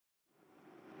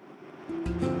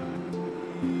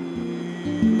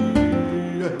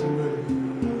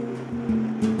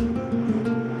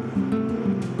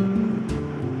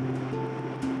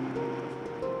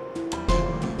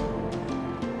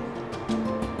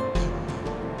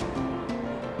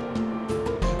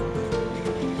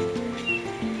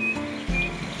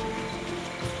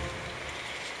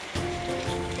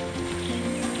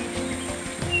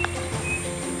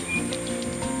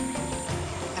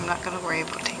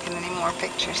taking any more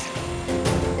pictures.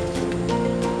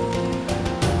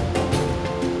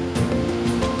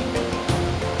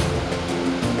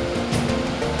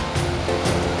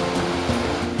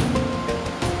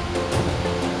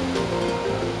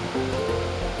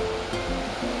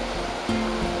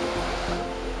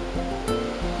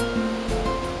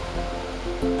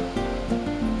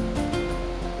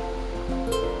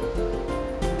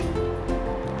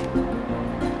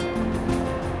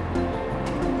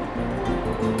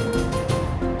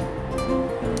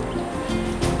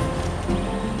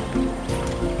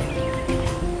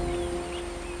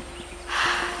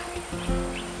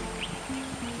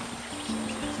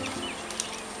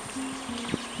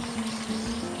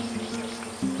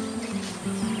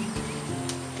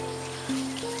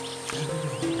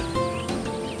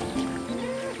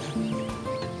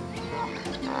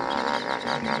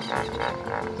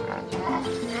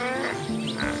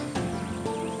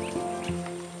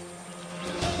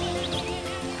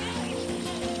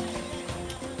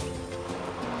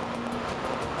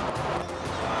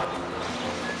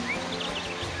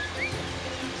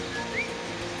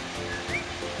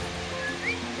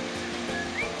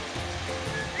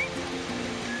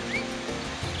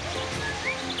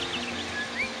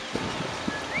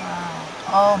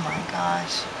 Oh my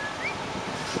gosh,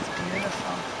 this is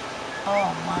beautiful.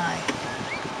 Oh my,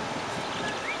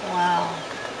 wow.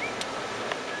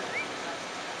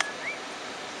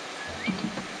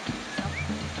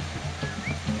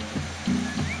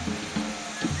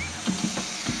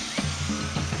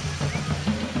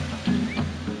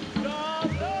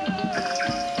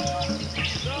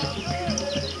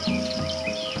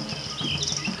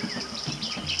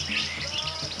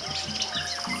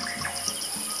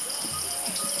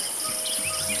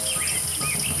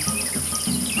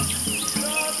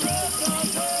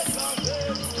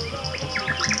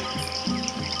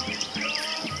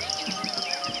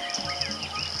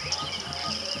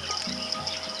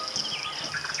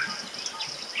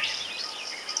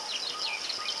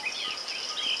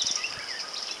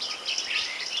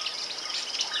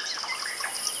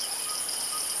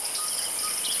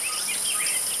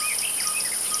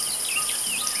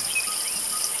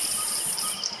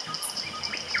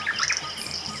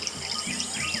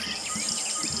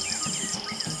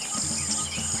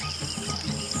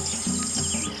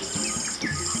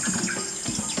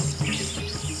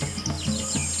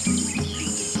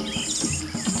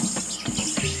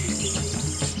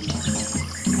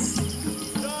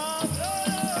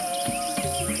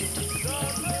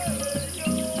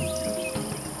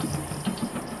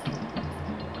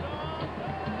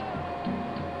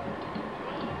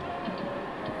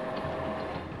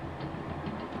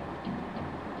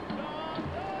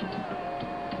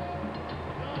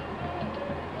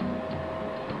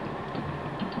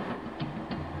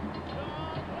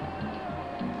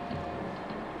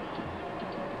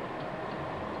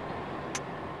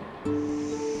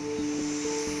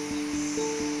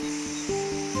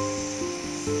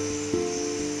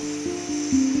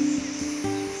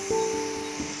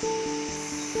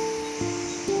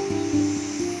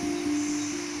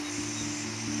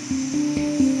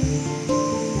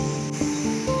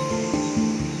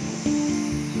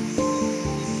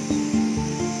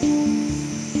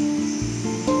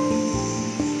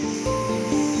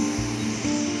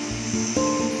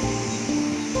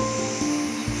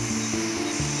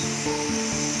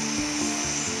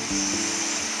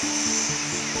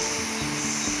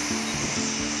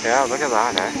 Yeah, look at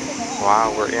that, eh?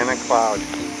 Wow, we're in a cloud.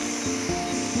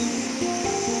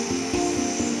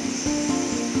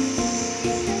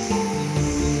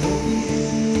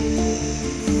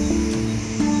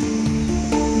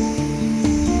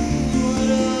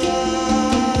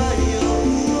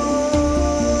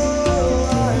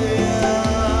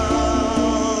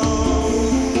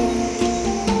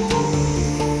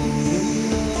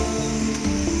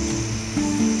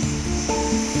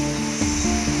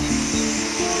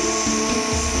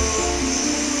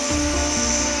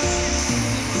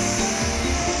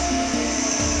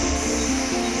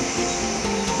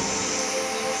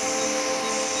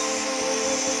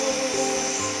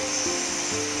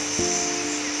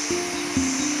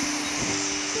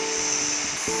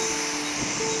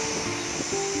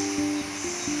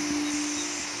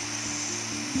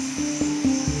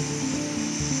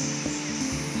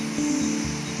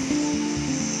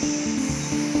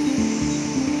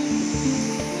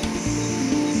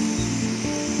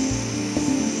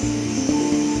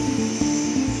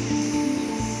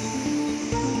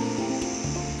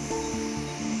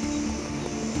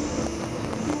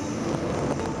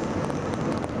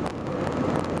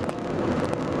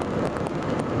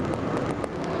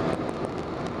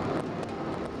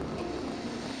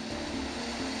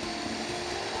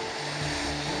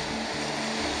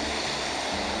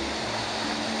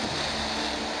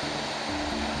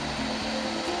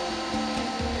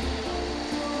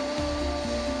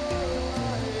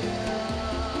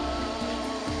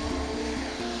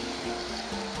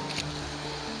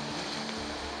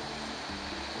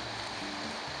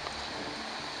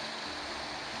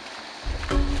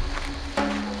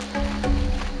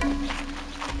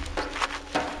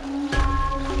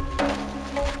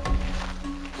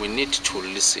 need to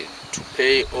listen, to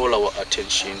pay all our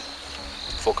attention,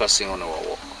 focusing on our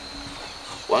walk.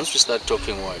 Once we start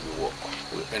talking while we walk,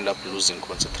 we end up losing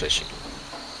concentration,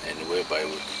 and whereby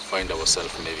we find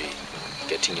ourselves maybe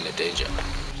getting in a danger.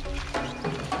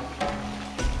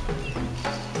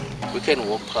 We can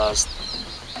walk past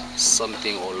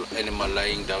something or animal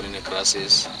lying down in the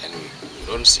grasses and we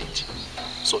don't see it.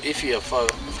 So if you are far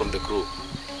from the group,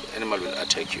 the animal will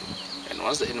attack you. And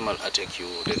once the animal attacks you,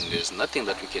 then there's nothing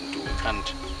that we can do. We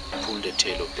can't pull the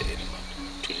tail of the animal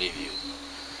to leave you.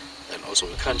 And also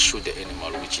we can't shoot the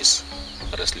animal which is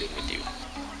wrestling with you.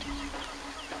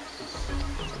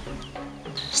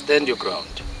 Stand your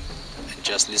ground and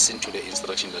just listen to the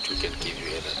instruction that we can give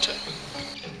you at that time.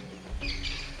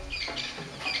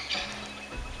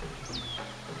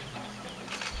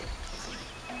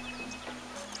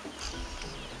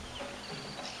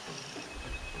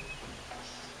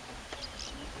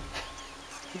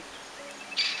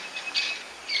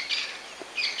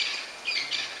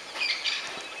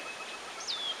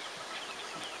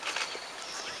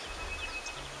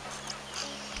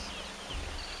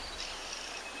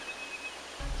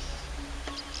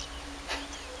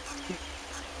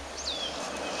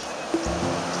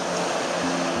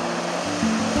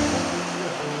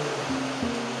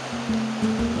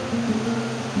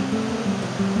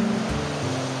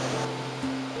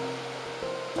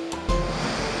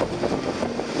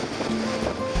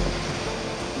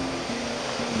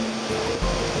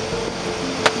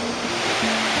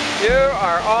 You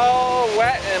are all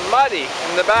wet and muddy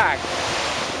in the back.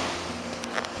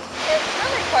 It's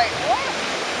really quite warm.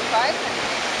 Surprisingly.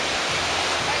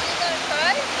 Are you going to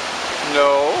try?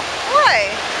 No,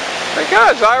 Why?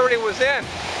 because I already was in.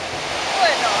 Why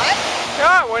not?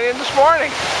 Yeah, I went in this morning.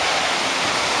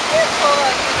 You're full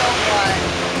of, you know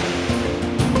what?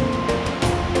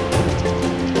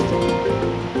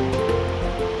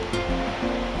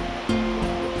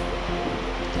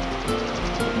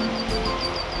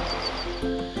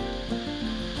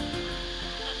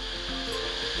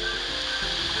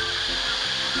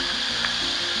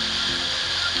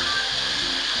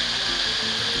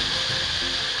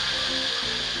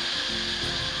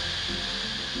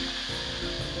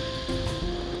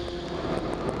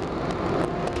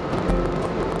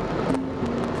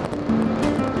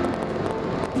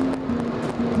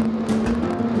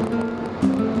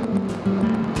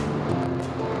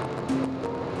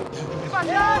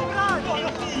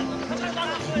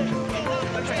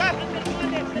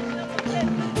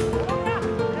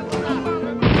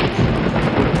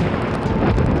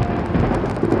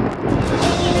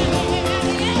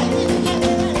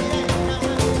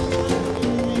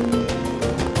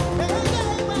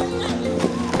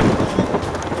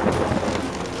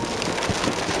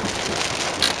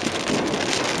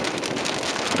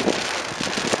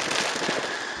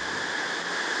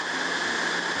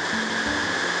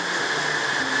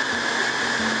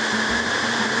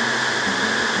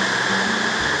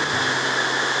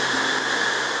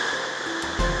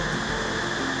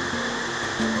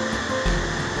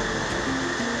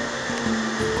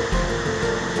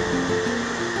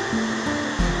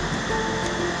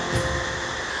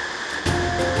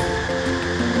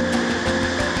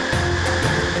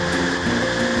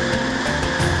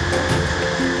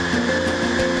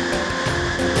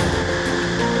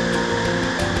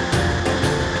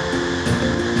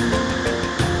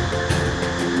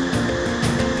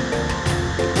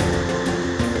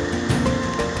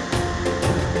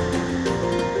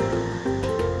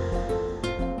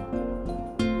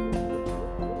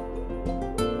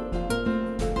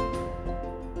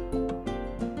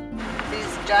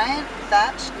 Giant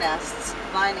thatched nests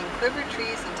lining quiver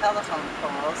trees and telephone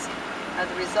poles are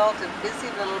the result of busy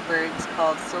little birds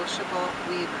called sociable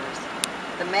weavers.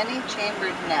 The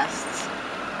many-chambered nests,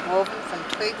 woven from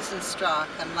twigs and straw,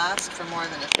 can last for more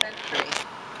than a century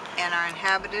and are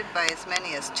inhabited by as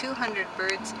many as 200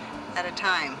 birds at a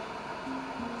time.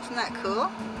 Isn't that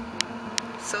cool?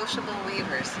 Sociable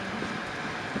weavers.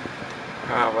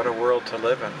 Wow, what a world to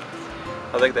live in.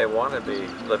 I think they want to be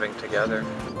living together.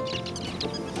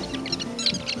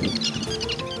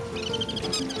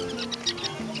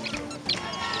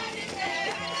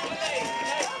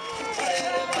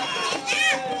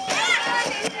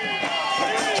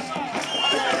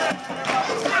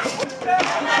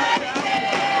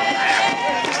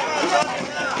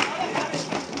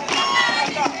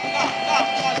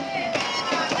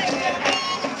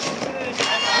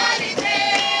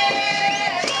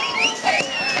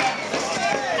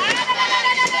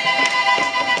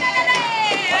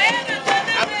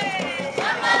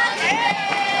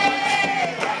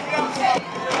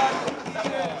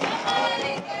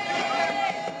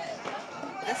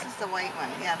 the white one.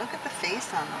 Yeah, look at the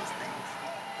face on those things.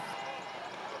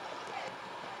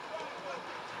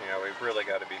 Yeah, we've really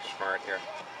got to be smart here.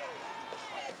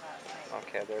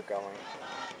 Okay, they're going.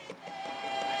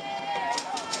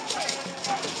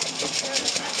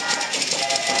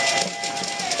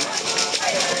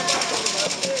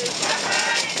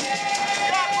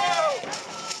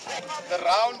 The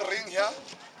round ring here,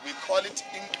 we call it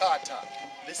inkata.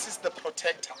 This is the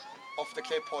protector of the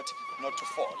clay pot not to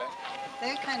fall.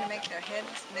 They kind of make their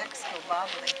heads, necks go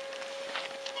wobbly.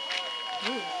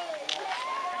 Ooh.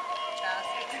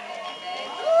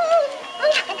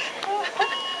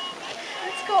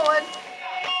 It's going.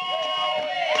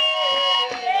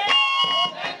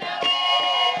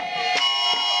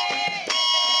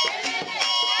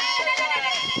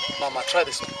 Mama, try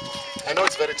this one. I know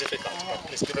it's very difficult, but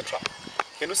please give it a try.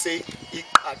 Can you say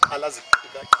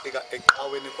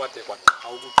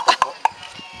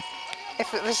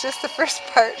If it was just the first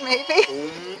part, maybe.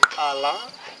 Hola.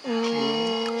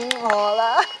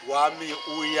 Wami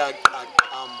uya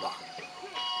amba.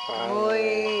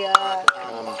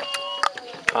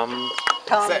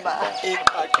 Tamba.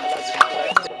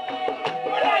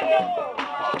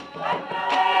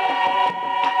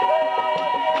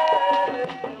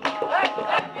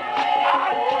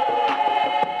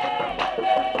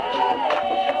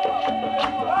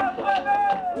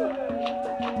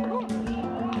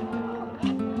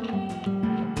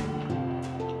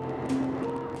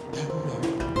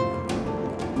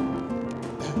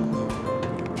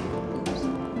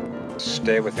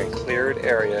 Stay within cleared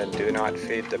area and do not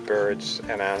feed the birds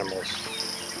and animals.